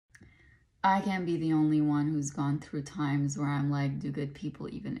I can't be the only one who's gone through times where I'm like, do good people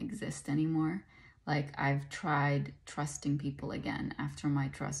even exist anymore? Like, I've tried trusting people again after my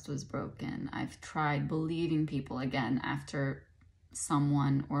trust was broken. I've tried believing people again after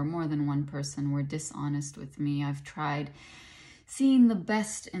someone or more than one person were dishonest with me. I've tried seeing the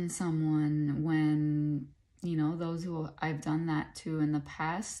best in someone when, you know, those who I've done that to in the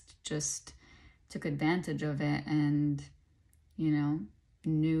past just took advantage of it and, you know,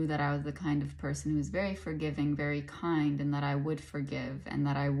 knew that I was the kind of person who was very forgiving, very kind, and that I would forgive and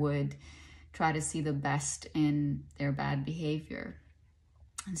that I would try to see the best in their bad behavior.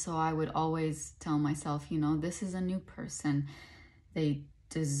 And so I would always tell myself, you know, this is a new person. They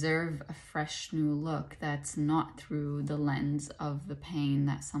deserve a fresh new look that's not through the lens of the pain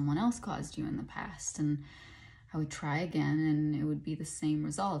that someone else caused you in the past. And I would try again and it would be the same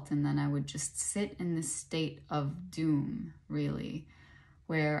result. And then I would just sit in this state of doom, really,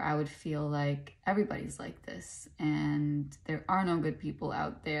 where I would feel like everybody's like this and there are no good people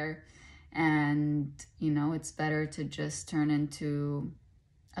out there. And, you know, it's better to just turn into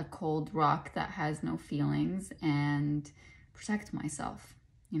a cold rock that has no feelings and protect myself,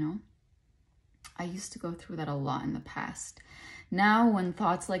 you know? I used to go through that a lot in the past. Now, when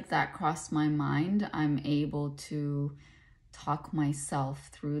thoughts like that cross my mind, I'm able to talk myself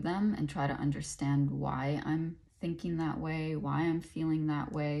through them and try to understand why I'm thinking that way, why I'm feeling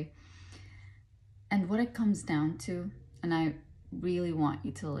that way. And what it comes down to, and I really want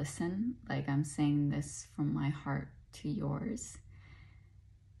you to listen, like I'm saying this from my heart to yours.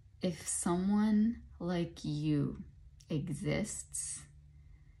 If someone like you exists,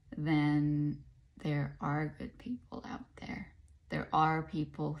 then there are good people out there. There are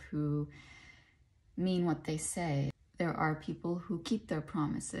people who mean what they say. There are people who keep their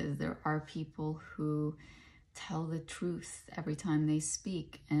promises. There are people who tell the truth every time they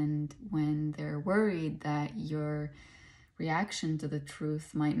speak. And when they're worried that your reaction to the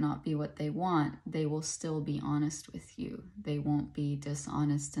truth might not be what they want, they will still be honest with you. They won't be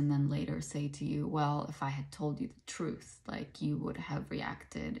dishonest and then later say to you, well, if I had told you the truth, like you would have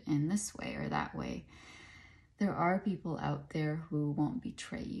reacted in this way or that way. There are people out there who won't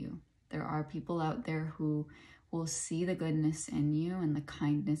betray you. There are people out there who will see the goodness in you and the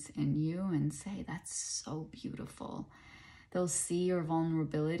kindness in you and say, that's so beautiful. They'll see your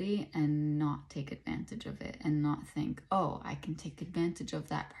vulnerability and not take advantage of it and not think, oh, I can take advantage of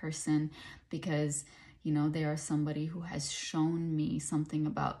that person because, you know, they are somebody who has shown me something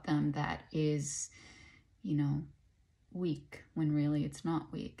about them that is, you know, weak, when really it's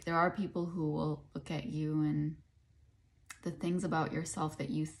not weak. There are people who will look at you and the things about yourself that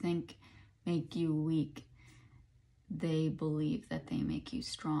you think make you weak, they believe that they make you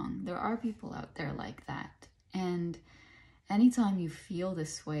strong. There are people out there like that. And anytime you feel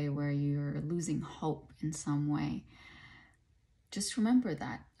this way where you're losing hope in some way, just remember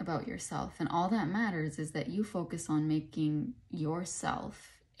that about yourself. And all that matters is that you focus on making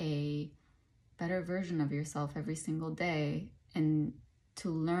yourself a better version of yourself every single day and to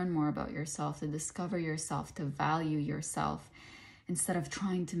learn more about yourself, to discover yourself, to value yourself instead of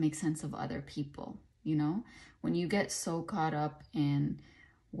trying to make sense of other people. You know, when you get so caught up in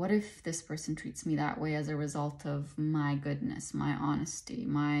what if this person treats me that way as a result of my goodness, my honesty,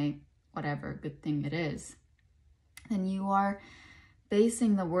 my whatever good thing it is, then you are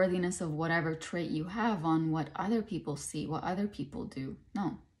basing the worthiness of whatever trait you have on what other people see, what other people do.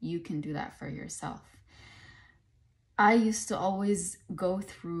 No, you can do that for yourself. I used to always go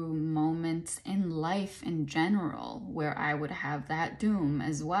through moments in life in general where I would have that doom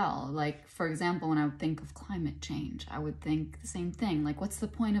as well. Like, for example, when I would think of climate change, I would think the same thing. Like, what's the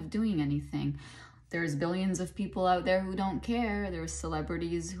point of doing anything? There's billions of people out there who don't care. There's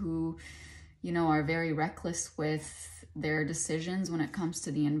celebrities who, you know, are very reckless with their decisions when it comes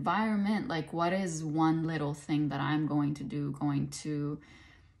to the environment. Like, what is one little thing that I'm going to do going to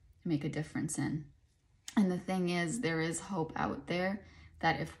make a difference in? And the thing is, there is hope out there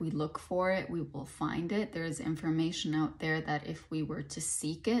that if we look for it, we will find it. There is information out there that if we were to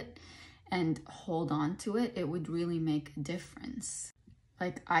seek it and hold on to it, it would really make a difference.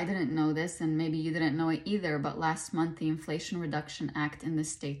 Like, I didn't know this, and maybe you didn't know it either, but last month, the Inflation Reduction Act in the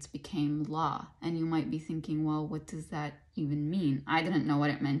States became law. And you might be thinking, well, what does that even mean? I didn't know what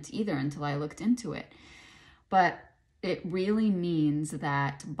it meant either until I looked into it. But it really means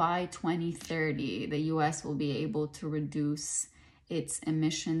that by 2030, the US will be able to reduce its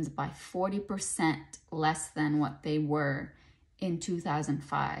emissions by 40% less than what they were in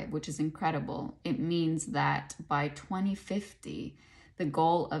 2005, which is incredible. It means that by 2050, the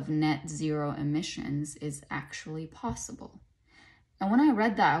goal of net zero emissions is actually possible. And when I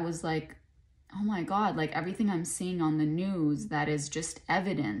read that, I was like, oh my God, like everything I'm seeing on the news that is just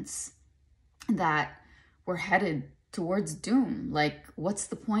evidence that we're headed towards doom. Like, what's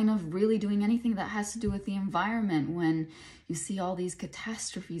the point of really doing anything that has to do with the environment when you see all these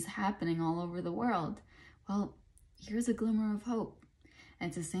catastrophes happening all over the world? Well, here's a glimmer of hope. And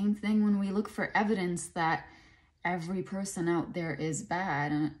it's the same thing when we look for evidence that every person out there is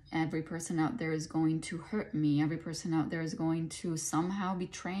bad and every person out there is going to hurt me. Every person out there is going to somehow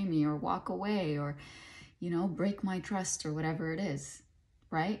betray me or walk away or, break my trust or whatever it is,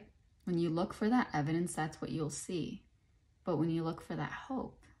 right? When you look for that evidence, that's what you'll see. But when you look for that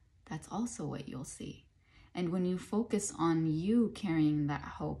hope, that's also what you'll see. And when you focus on you carrying that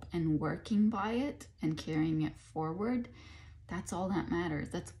hope and working by it and carrying it forward, that's all that matters.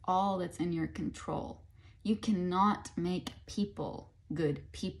 That's all that's in your control. You cannot make people good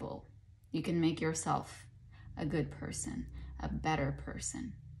people. You can make yourself a good person, a better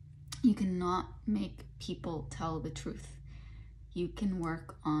person. You cannot make people tell the truth. You can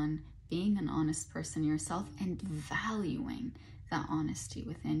work on being an honest person yourself and valuing that honesty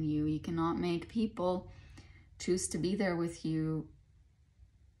within you. You cannot make people choose to be there with you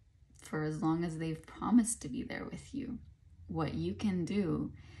for as long as they've promised to be there with you. What you can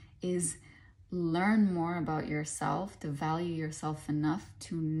do is learn more about yourself, to value yourself enough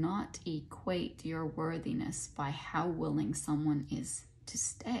to not equate your worthiness by how willing someone is to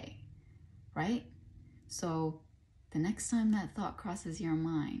stay, right? So the next time that thought crosses your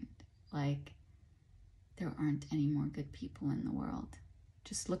mind, like there aren't any more good people in the world,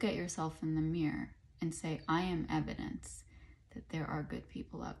 just look at yourself in the mirror and say, I am evidence that there are good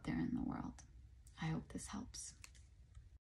people out there in the world. I hope this helps.